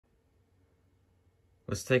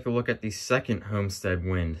Let's take a look at the second Homestead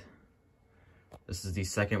WIND. This is the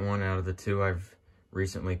second one out of the two I've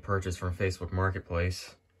recently purchased from Facebook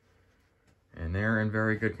Marketplace. And they're in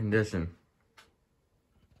very good condition.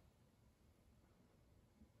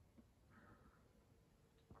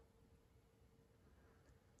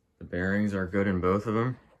 The bearings are good in both of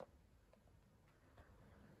them.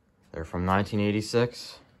 They're from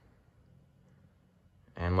 1986.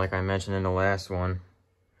 And like I mentioned in the last one,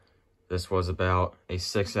 this was about a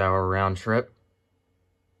 6-hour round trip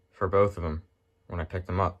for both of them when I picked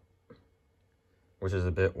them up, which is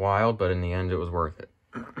a bit wild, but in the end it was worth it.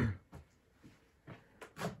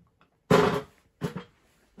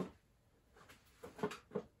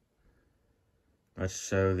 Let's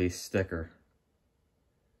show the sticker.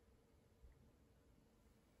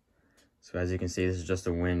 So as you can see, this is just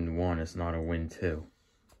a WIND 1, it's not a WIND 2.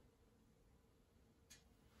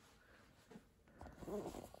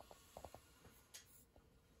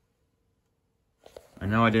 I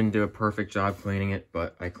know I didn't do a perfect job cleaning it,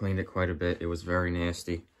 but I cleaned it quite a bit. It was very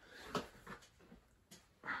nasty.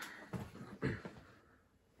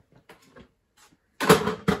 And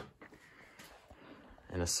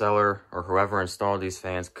the seller, or whoever installed these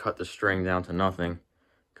fans, cut the string down to nothing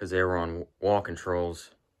because they were on wall controls.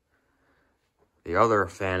 The other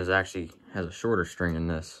fan has a shorter string than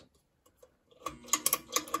this.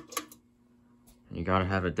 And you gotta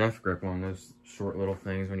have a death grip on those short little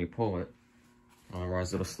things when you pull it.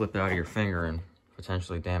 Otherwise it'll slip out of your finger and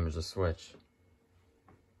potentially damage the switch.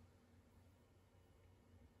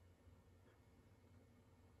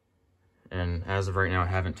 And as of right now, I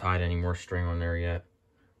haven't tied any more string on there yet,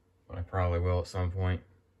 but I probably will at some point.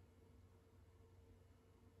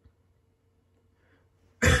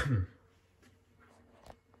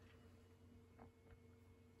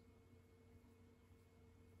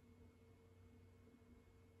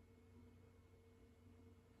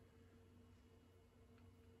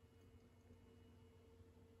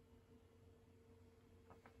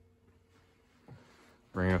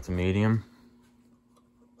 Bring it up to medium.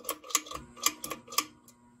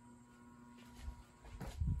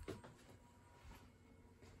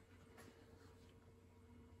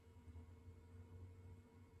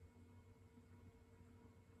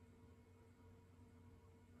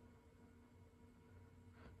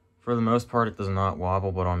 For the most part, it does not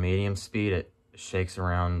wobble, but on medium speed, it shakes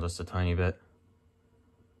around just a tiny bit.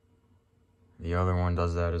 The other one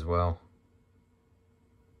does that as well.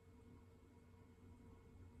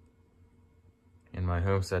 And my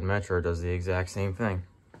Homestead Metro does the exact same thing.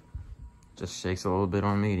 Just shakes a little bit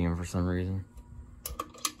on medium for some reason.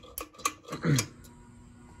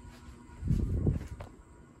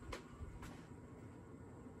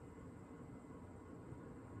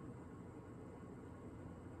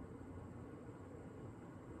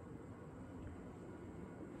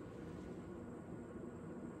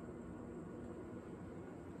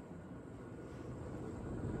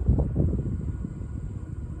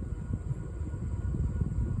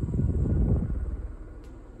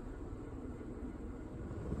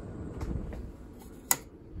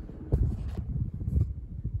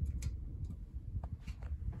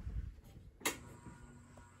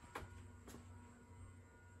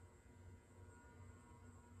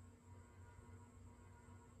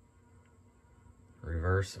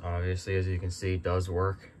 Reverse, obviously, as you can see, does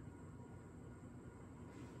work.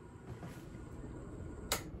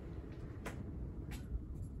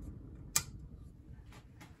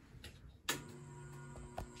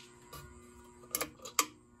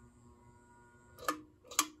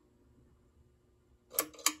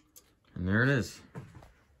 And there it is,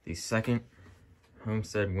 the second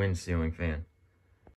Homestead WIND ceiling fan.